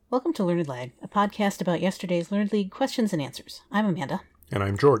Welcome to Learned Lag, a podcast about yesterday's Learned League questions and answers. I'm Amanda. And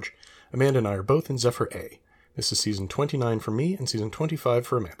I'm George. Amanda and I are both in Zephyr A. This is season 29 for me and season 25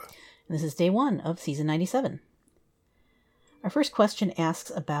 for Amanda. And this is day 1 of season 97. Our first question asks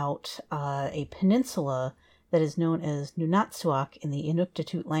about a peninsula that is known as Nunatsiaq in the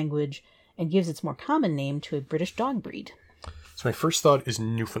Inuktitut language and gives its more common name to a British dog breed. So my first thought is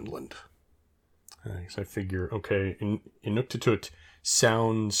Newfoundland. So I figure, okay, Inuktitut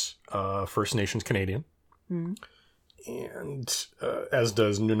sounds First Nations Canadian. Mm-hmm. And as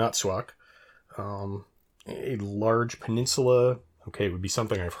does Nunatsiaq. A large peninsula, okay, it would be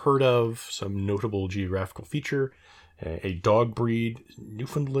something I've heard of, some notable geographical feature. A dog breed,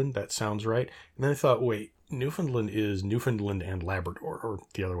 Newfoundland, that sounds right. And then I thought, wait, Newfoundland is Newfoundland and Labrador, or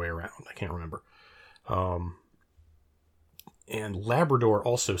the other way around, I can't remember. And Labrador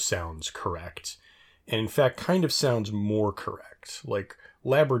also sounds correct. And in fact, kind of sounds more correct. Like,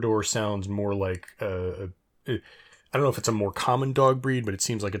 Labrador sounds more like, I don't know if it's a more common dog breed, but it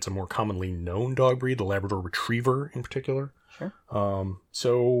seems like it's a more commonly known dog breed, the Labrador Retriever in particular. Sure.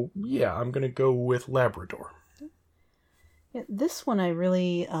 So, yeah, I'm going to go with Labrador. Yeah, this one I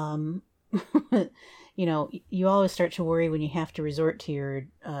really, you always start to worry when you have to resort to your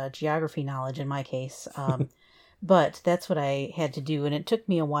geography knowledge, in my case. But that's what I had to do, and it took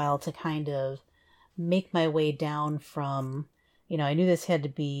me a while to kind of make my way down from, I knew this had to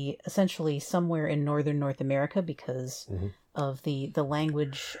be essentially somewhere in northern North America because of the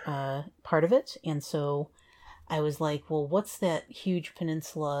language part of it. And so I was like, well, what's that huge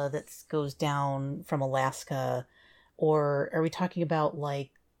peninsula that goes down from Alaska? Or are we talking about like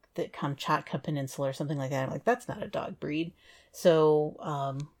the Kamchatka Peninsula or something like that? I'm like, that's not a dog breed.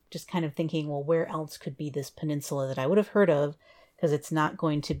 So just kind of thinking, well, where else could be this peninsula that I would have heard of? Because it's not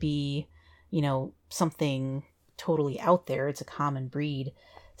going to be, something totally out there. It's a common breed.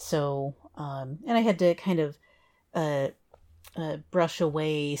 So, and I had to kind of brush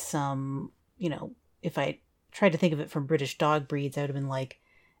away some, if I tried to think of it from British dog breeds, I would have been like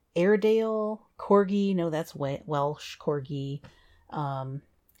Airedale, Corgi, no, that's Welsh, Corgi,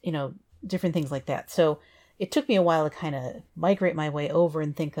 different things like that. So it took me a while to kind of migrate my way over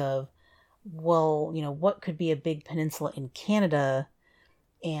and think of, well, what could be a big peninsula in Canada?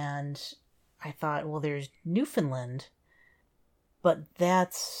 And I thought, well, there's Newfoundland, but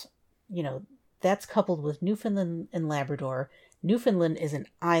that's coupled with Newfoundland and Labrador. Newfoundland is an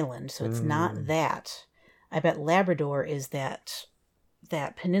island, so it's not that. I bet Labrador is that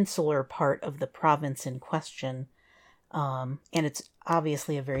peninsular part of the province in question. And it's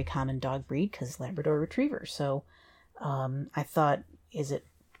obviously a very common dog breed because Labrador Retriever. So I thought, is it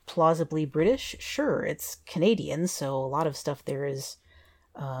plausibly British? Sure, it's Canadian, so a lot of stuff there is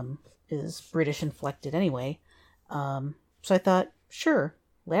British inflected anyway. So I thought, sure,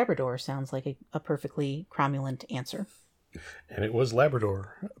 Labrador sounds like a perfectly cromulent answer. And it was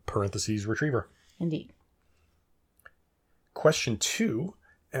Labrador, parentheses, Retriever. Indeed. Question 2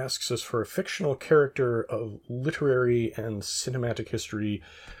 asks us for a fictional character of literary and cinematic history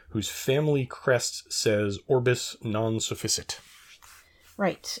whose family crest says Orbis non sufficit.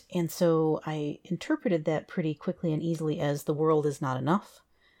 Right. And so I interpreted that pretty quickly and easily as the world is not enough,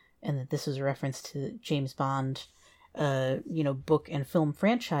 and that this was a reference to James Bond, book and film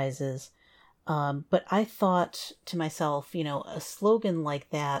franchises. But I thought to myself, a slogan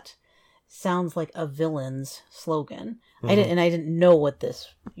like that sounds like a villain's slogan. I didn't know what this,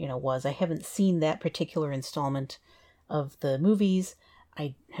 was. I haven't seen that particular installment of the movies.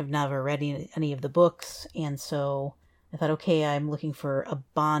 I have never read any of the books, and so I thought, okay, I'm looking for a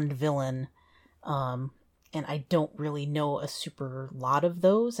Bond villain, and I don't really know a super lot of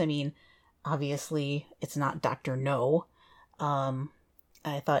those. I mean, obviously, it's not Dr. No.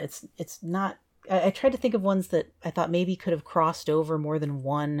 I thought it's not... I tried to think of ones that I thought maybe could have crossed over more than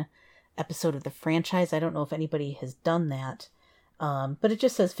one episode of the franchise. I don't know if anybody has done that. But it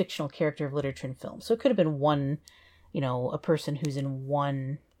just says fictional character of literature and film. So it could have been one, a person who's in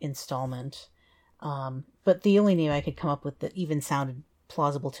one installment. But the only name I could come up with that even sounded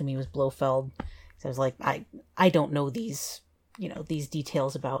plausible to me was Blofeld. So I was like, I don't know these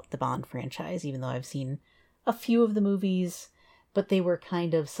details about the Bond franchise, even though I've seen a few of the movies, but they were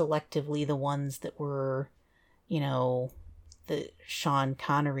kind of selectively the ones that were, the Sean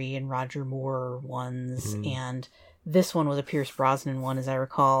Connery and Roger Moore ones, and this one was a Pierce Brosnan one, as I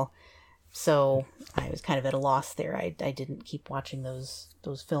recall. So I was kind of at a loss there. I didn't keep watching those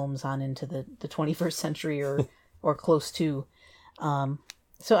films on into the 21st century or close to.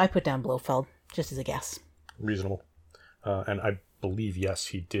 So I put down Blofeld just as a guess. Reasonable. And I believe, yes,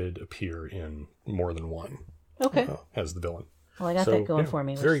 he did appear in more than one. Okay. As the villain. Well, I got that going for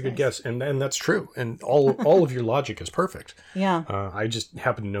me. Very good guess, and that's true, and all of your logic is perfect. Yeah. I just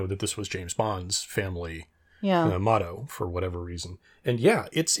happen to know that this was James Bond's family motto for whatever reason, and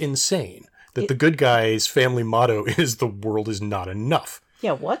it's insane that the good guy's family motto is "the world is not enough."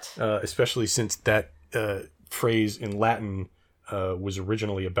 Yeah. What? Especially since that phrase in Latin was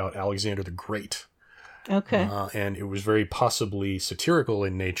originally about Alexander the Great. Okay. And it was very possibly satirical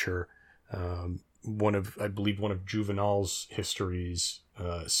in nature. I believe one of Juvenal's histories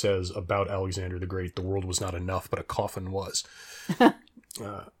says about Alexander the Great, the world was not enough, but a coffin was.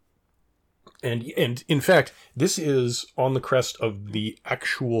 And in fact, this is on the crest of the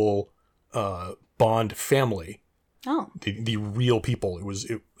actual Bond family. Oh. The real people. It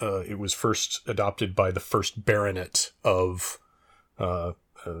was first adopted by the first baronet of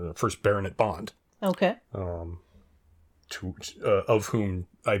first Baronet Bond. Okay. Of whom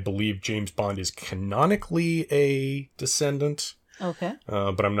I believe James Bond is canonically a descendant. Okay.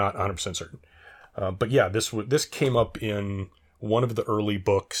 But I'm not 100% certain. But yeah, this came up in one of the early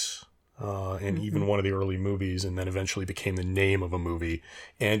books, and even one of the early movies, and then eventually became the name of a movie.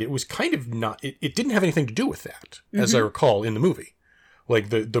 And it was kind of not. It didn't have anything to do with that, as I recall in the movie. Like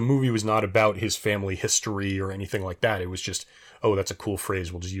the movie was not about his family history or anything like that. It was just, oh, that's a cool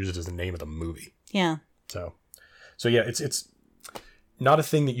phrase. We'll just use it as the name of the movie. Yeah. So yeah, it's not a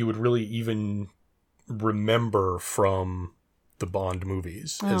thing that you would really even remember from the Bond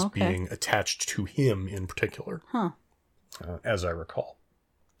movies as being attached to him in particular. Huh. As I recall.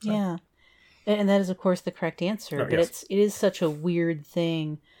 So. Yeah. And that is, of course, the correct answer. But it is such a weird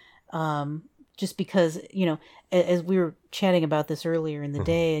thing. Just because, as we were chatting about this earlier in the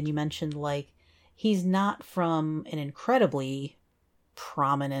day, and you mentioned, like, he's not from an incredibly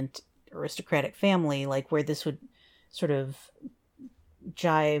prominent aristocratic family, like, where this would sort of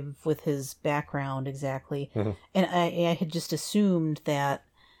jive with his background exactly. And I had just assumed that,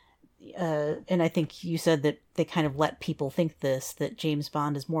 and I think you said that they kind of let people think this, that James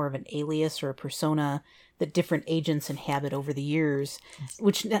Bond is more of an alias or a persona that different agents inhabit over the years,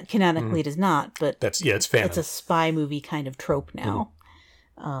 which canonically it is not, but it's fanon. It's a spy movie kind of trope now.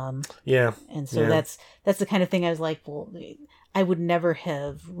 And so that's the kind of thing I was like, well, I would never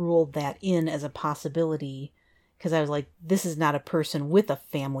have ruled that in as a possibility, because I was like, this is not a person with a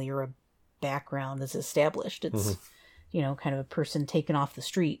family or a background that's established. It's, kind of a person taken off the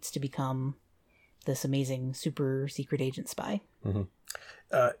streets to become this amazing super secret agent spy.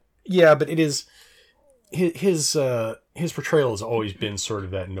 But it is his portrayal has always been sort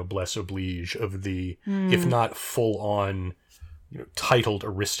of that noblesse oblige of the, if not full on, titled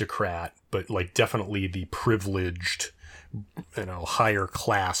aristocrat, but like definitely the privileged, higher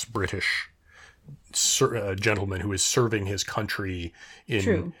class British gentleman who is serving his country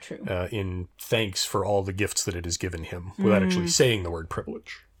in in thanks for all the gifts that it has given him, without actually saying the word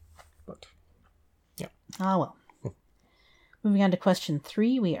privilege. But yeah. Ah, well. Moving on to question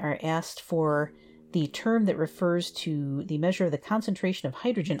 3, we are asked for the term that refers to the measure of the concentration of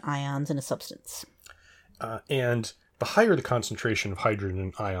hydrogen ions in a substance. And the higher the concentration of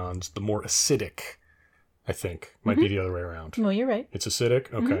hydrogen ions, the more acidic, I think. Might be the other way around. No, you're right. It's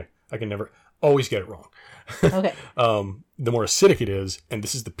acidic? Okay. I can never... always get it wrong. Okay. The more acidic it is, and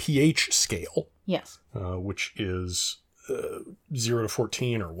this is the pH scale. Yes. Which is 0 to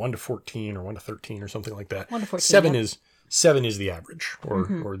 14 or 1 to 14 or 1 to 13 or something like that. 1 to 14. 7 is the average,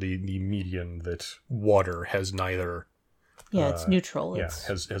 or the median, that water has neither. Yeah, it's neutral.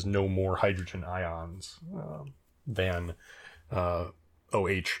 Has no more hydrogen ions than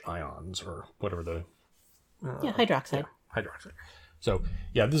OH ions, or whatever the. Hydroxide. Yeah, hydroxide. So,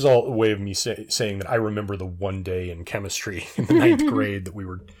 this is all a way of me saying that I remember the one day in chemistry in the 9th grade that we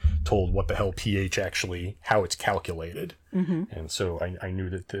were told what the hell pH actually, how it's calculated. And so I knew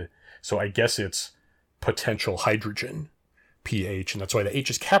that so I guess it's potential hydrogen pH, and that's why the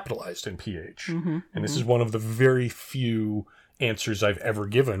H is capitalized in pH. And this is one of the very few answers I've ever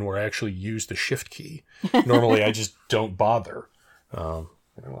given where I actually use the shift key. Normally I just don't bother.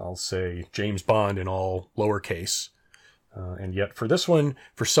 I'll say James Bond in all lowercase. And yet for this one,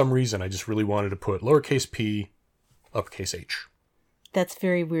 for some reason, I just really wanted to put lowercase p, uppercase H. That's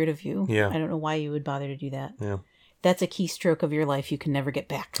very weird of you. Yeah. I don't know why you would bother to do that. Yeah. That's a keystroke of your life you can never get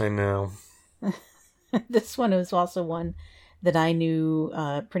back. I know. This one was also one that I knew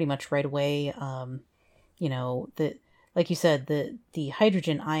pretty much right away. That, like you said, the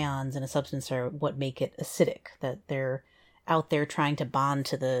hydrogen ions in a substance are what make it acidic, that they're out there trying to bond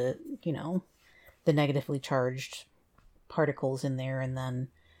to the negatively charged particles in there and then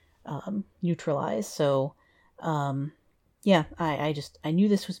neutralize. So I knew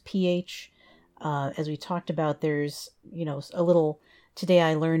this was pH. As we talked about, there's, a little today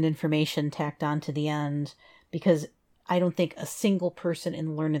I learned information tacked on to the end, because I don't think a single person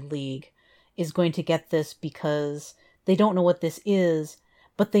in Learned League is going to get this because they don't know what this is,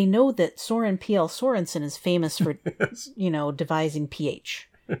 but they know that Soren P.L. Sorensen is famous for, Yes. Devising pH.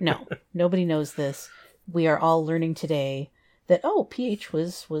 No, nobody knows this. We are all learning today that, pH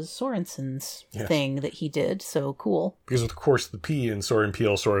was Sorensen's thing that he did, so cool. Because, of course, the P in Soren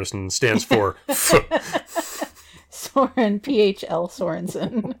P.L. Sorensen stands for... Soren P.H.L.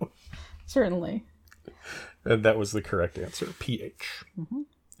 Sorensen. Certainly. And that was the correct answer, pH. Mm-hmm.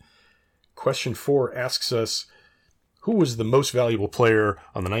 Question 4 asks us, who was the most valuable player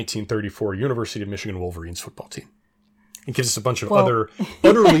on the 1934 University of Michigan Wolverines football team? It gives us a bunch of other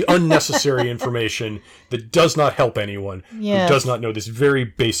utterly unnecessary information that does not help anyone who does not know this very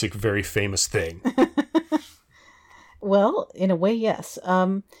basic, very famous thing. Well, in a way, yes.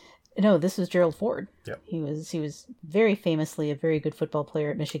 No, this was Gerald Ford. Yep. He was very famously a very good football player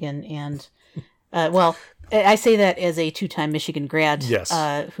at Michigan, and I say that as a 2-time Michigan grad,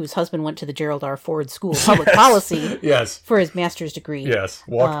 whose husband went to the Gerald R. Ford School of Public Policy for his master's degree. Yes,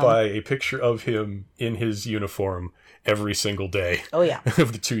 walked by a picture of him in his uniform every single day. Oh, yeah.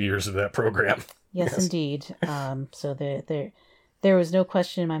 Of the 2 years of that program. Yes, indeed. So there was no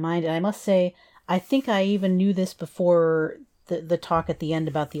question in my mind, and I must say, I think I even knew this before the talk at the end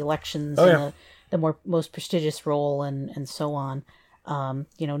about the elections and the most prestigious role and so on.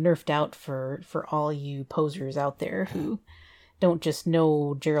 Nerfed out for all you posers out there who don't just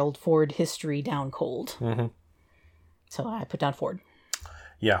know Gerald Ford history down cold. Mm-hmm. So I put down Ford.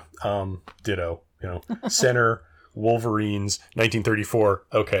 Yeah, ditto. Center, Wolverines, 1934.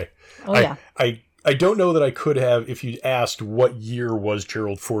 Okay. I don't know that I could have if you'd asked what year was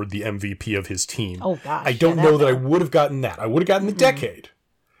Gerald Ford the MVP of his team. Oh, gosh. I don't know that I would have gotten that. I would have gotten the decade.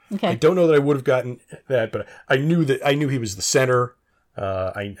 Okay. I don't know that I would have gotten that, but I knew he was the center.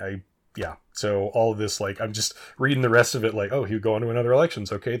 So all of this, I'm just reading the rest of it he would go on to win other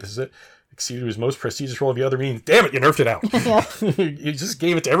elections. Okay, this is it. Exceeded his most prestigious role of the other means. Damn it, you nerfed it out. You just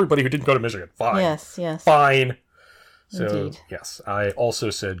gave it to everybody who didn't go to Michigan. Fine. Yes. Fine. So, Indeed. yes, I also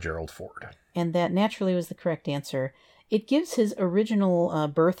said Gerald Ford. And that naturally was the correct answer. It gives his original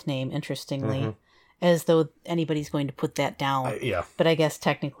birth name, interestingly, as though anybody's going to put that down. But I guess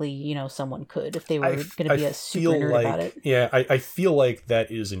technically, someone could if they were going to be a super nerd about it. Yeah, I feel like that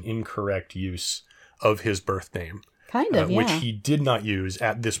is an incorrect use of his birth name. Kind of, which he did not use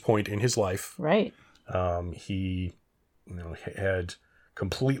at this point in his life. Right. He had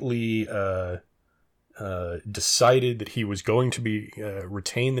completely decided that he was going to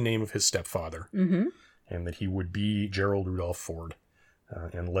retain the name of his stepfather, and that he would be Gerald Rudolph Ford.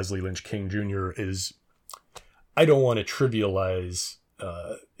 And Leslie Lynch King Jr. is, I don't want to trivialize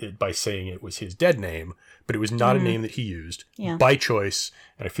it by saying it was his dead name, but it was not a name that he used by choice,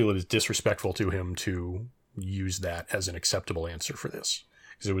 and I feel it is disrespectful to him to use that as an acceptable answer for this,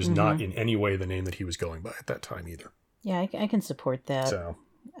 because it was not in any way the name that he was going by at that time either. Yeah, I can support that. So,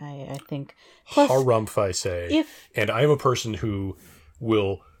 I think. Plus, harumph, I say. And I am a person who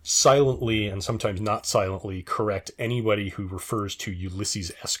will silently and sometimes not silently correct anybody who refers to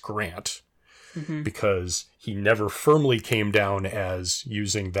Ulysses S. Grant, because he never firmly came down as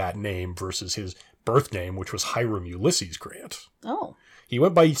using that name versus his birth name, which was Hiram Ulysses Grant. Oh. He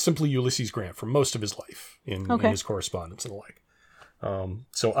went by simply Ulysses Grant for most of his life in his correspondence and the like.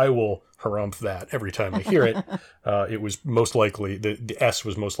 So I will harumph that every time I hear it. It was most likely, the S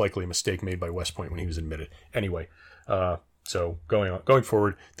was most likely a mistake made by West Point when he was admitted. Anyway, so going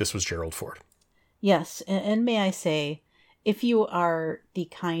forward, this was Gerald Ford. Yes, and may I say, if you are the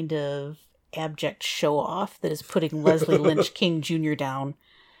kind of abject show-off that is putting Leslie Lynch King Jr. down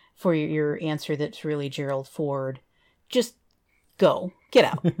for your answer that's really Gerald Ford, just go. Get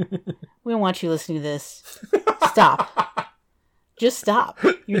out. We don't want you listening to this. Stop. Just stop.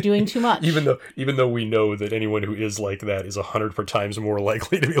 You're doing too much. Even though we know that anyone who is like that is 100 times more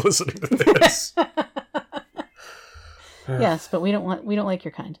likely to be listening to this. Yes, but we don't like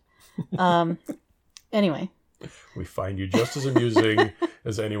your kind. Anyway. We find you just as amusing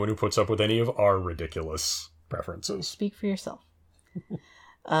as anyone who puts up with any of our ridiculous preferences. Speak for yourself.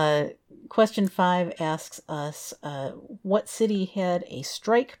 Question 5 asks us, what city had a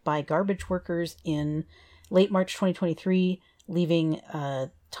strike by garbage workers in late March 2023, leaving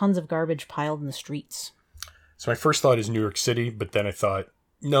tons of garbage piled in the streets? So my first thought is New York City, but then I thought,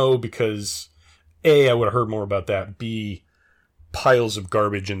 no, because A, I would have heard more about that. B, piles of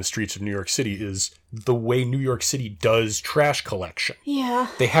garbage in the streets of New York City is the way New York City does trash collection. Yeah.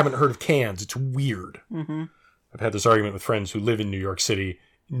 They haven't heard of cans. It's weird. Mm-hmm. I've had this argument with friends who live in New York City.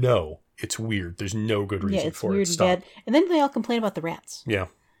 No, it's weird. There's no good reason it's for weird it. and Stop. bad. And then they all complain about the rats. Yeah.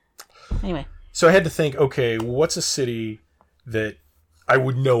 Anyway. So I had to think, okay, what's a city that I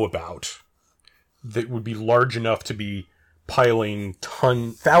would know about that would be large enough to be piling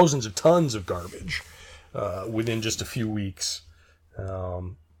thousands of tons of garbage within just a few weeks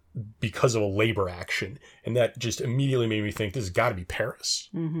because of a labor action. And that just immediately made me think this has got to be Paris.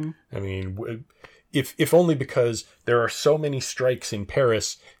 Mm-hmm. I mean, if only because there are so many strikes in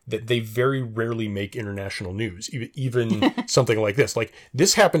Paris that they very rarely make international news, even something like this. Like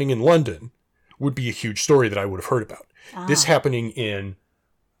this happening in London would be a huge story that I would have heard about. This happening in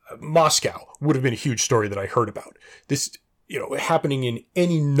Moscow would have been a huge story that I heard about. This, happening in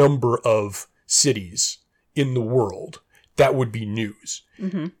any number of cities in the world, that would be news.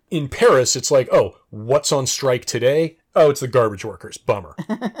 Mm-hmm. In Paris, it's like, oh, what's on strike today? Oh, it's the garbage workers. Bummer.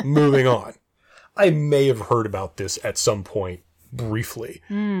 Moving on. I may have heard about this at some point briefly,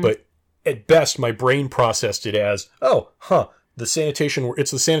 but at best, my brain processed it as, it's the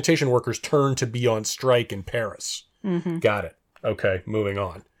sanitation workers' turn to be on strike in Paris. Mm-hmm. Got it. Okay, moving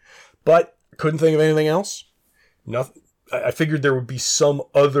on. But couldn't think of anything else. Nothing. I figured there would be some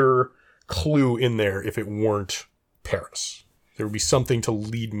other clue in there if it weren't Paris. There would be something to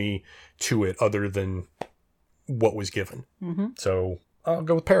lead me to it other than what was given. Mm-hmm. So I'll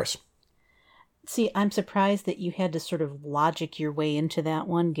go with Paris. See, I'm surprised that you had to sort of logic your way into that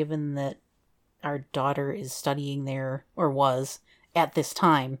one, given that our daughter is studying there, or was, at this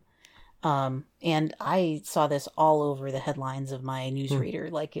time. And I saw this all over the headlines of my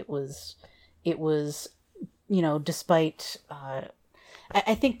newsreader. Like it was, despite,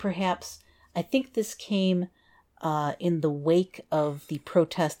 I think this came in the wake of the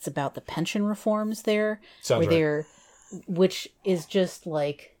protests about the pension reforms there. Sounds right. Which is just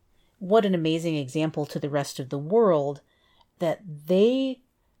like, what an amazing example to the rest of the world that they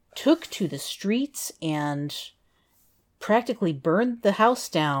took to the streets and practically burned the house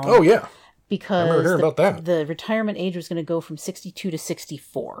down. Oh, yeah. Because I remember hearing about that. The retirement age was going to go from 62 to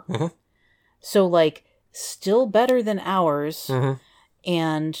 64. Mm-hmm. So, still better than ours. Mm-hmm.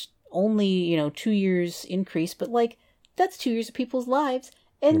 And only, 2 years increase. But, that's 2 years of people's lives.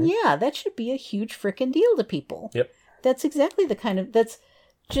 And, yeah, that should be a huge frickin' deal to people. Yep. That's exactly the kind of... That's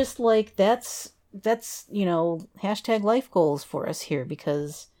just that's hashtag life goals for us here,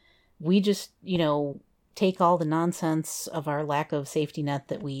 because we just, take all the nonsense of our lack of safety net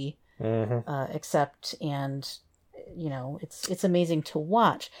that we accept, and, it's amazing to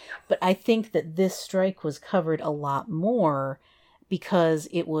watch. But I think that this strike was covered a lot more because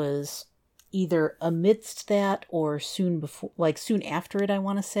it was either amidst that or soon after it, I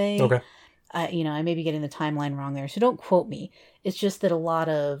want to say. Okay. I may be getting the timeline wrong there, so don't quote me. It's just that a lot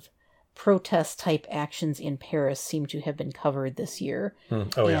of protest-type actions in Paris seem to have been covered this year.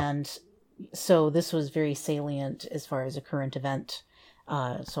 Oh, yeah. And so this was very salient as far as a current event.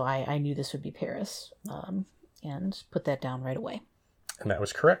 So I knew this would be Paris, and put that down right away. And that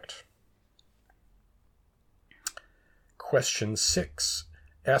was correct. Question 6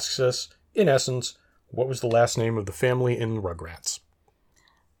 asks us, in essence, what was the last name of the family in Rugrats?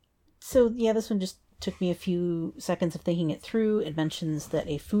 So, yeah, this one just took me a few seconds of thinking it through. It mentions that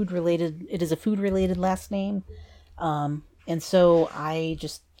it is a food-related last name. And so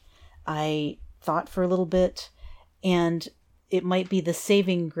I thought for a little bit, and it might be the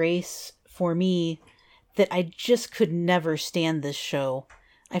saving grace for me that I just could never stand this show.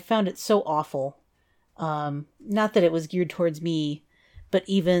 I found it so awful. Not that it was geared towards me, but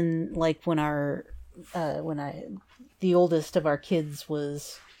even when the oldest of our kids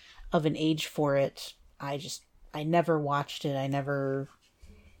was of an age for it, I never watched it. I never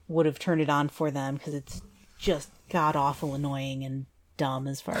would have turned it on for them because it's just god-awful annoying and dumb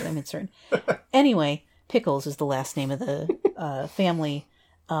as far as I'm concerned. Anyway, Pickles is the last name of the family,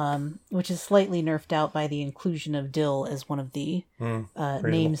 which is slightly nerfed out by the inclusion of Dill as one of the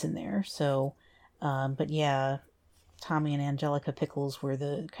names in there. So, but yeah, Tommy and Angelica Pickles were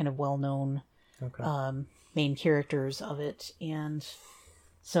the kind of well-known main characters of it, and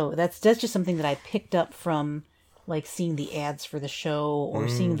so that's just something that I picked up from seeing the ads for the show or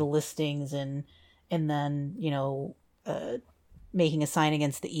seeing the listings and then making a sign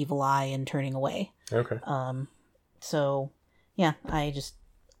against the evil eye and turning away. Okay. So yeah, I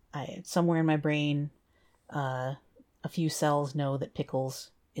somewhere in my brain, a few cells know that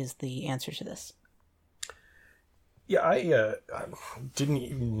Pickles is the answer to this. Yeah, I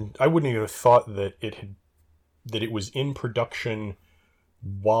wouldn't even have thought that it was in production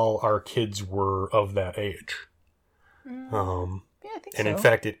while our kids were of that age. Yeah, I think and so. In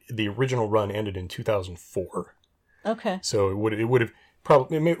fact, the original run ended in 2004. Okay. So it would have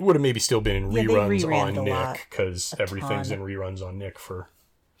Probably it would have maybe still been in reruns reran on Nick, because everything's ton. in reruns on Nick for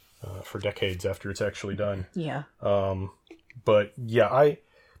decades after it's actually done. Yeah. But yeah,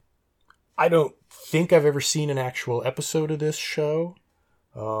 I don't think I've ever seen an actual episode of this show.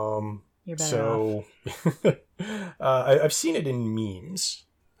 You're better off. I've seen it in memes.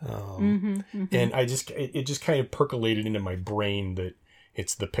 And it just kind of percolated into my brain that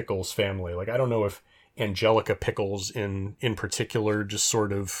it's the Pickles family. Like, I don't know if Angelica Pickles in particular just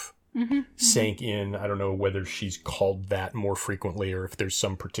sort of sank in. I don't know whether she's called that more frequently or if there's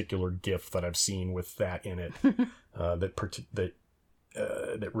some particular gif that I've seen with that in it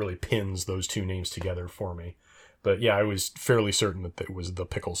that really pins those two names together for me. But yeah, I was fairly certain that it was the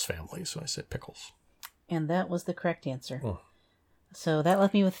Pickles family, so I said Pickles. And that was the correct answer. Oh. So that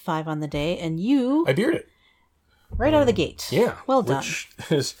left me with 5 on the day, and you... I beat it. Right out of the gate. Yeah. Well done.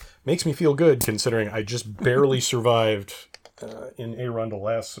 Which makes me feel good, considering I just barely survived in a Rundle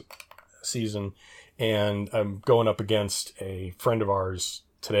last season, and I'm going up against a friend of ours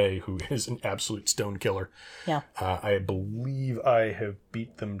today who is an absolute stone killer. Yeah. I believe I have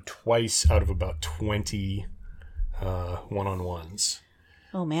beat them twice out of about 20 one-on-ones.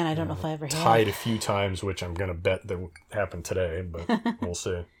 Oh man, I don't know if I ever have. Tied a few times, which I'm going to bet that will happen today, but we'll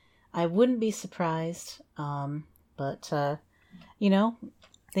see. I wouldn't be surprised, but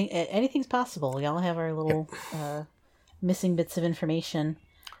anything's possible. We all have our little missing bits of information.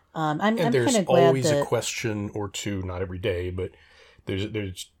 I'm kind of glad there's always a question or two, not every day, but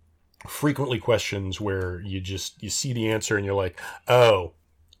there's frequently questions where you see the answer and you're like, oh,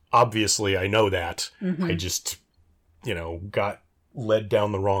 obviously I know that. Mm-hmm. I just, got led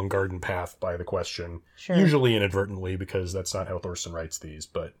down the wrong garden path by the question. Sure. Usually inadvertently, because that's not how Thorsten writes these,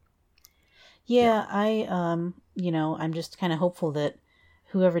 but... Yeah, I'm just kind of hopeful that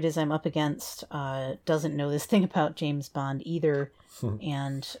whoever it is I'm up against doesn't know this thing about James Bond either.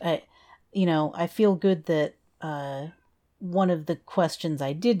 And, I feel good that one of the questions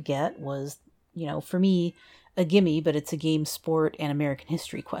I did get was, for me, a gimme, but it's a game, sport, and American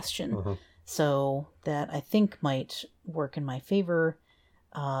history question. Mm-hmm. So that I think might work in my favor.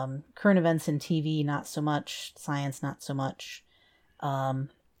 Current events in TV, not so much. Science, not so much.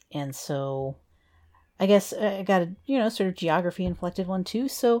 And so I guess I got a, sort of geography inflected one too.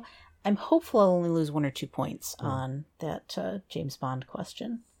 So I'm hopeful I'll only lose 1 or 2 points on that James Bond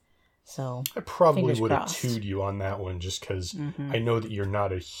question. So I probably would have 2'd you on that one just because I know that you're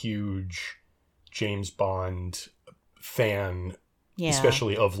not a huge James Bond fan,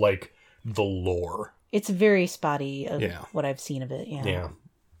 especially of like the lore. It's very spotty of what I've seen of it. Yeah.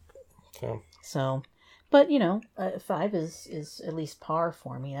 So, but 5 is at least par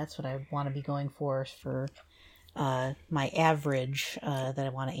for me. That's what I want to be going for my average that I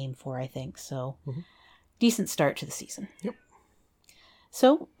want to aim for, I think. So, decent start to the season. Yep.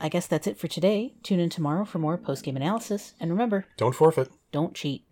 So, I guess that's it for today. Tune in tomorrow for more post-game analysis. And remember, don't forfeit. Don't cheat.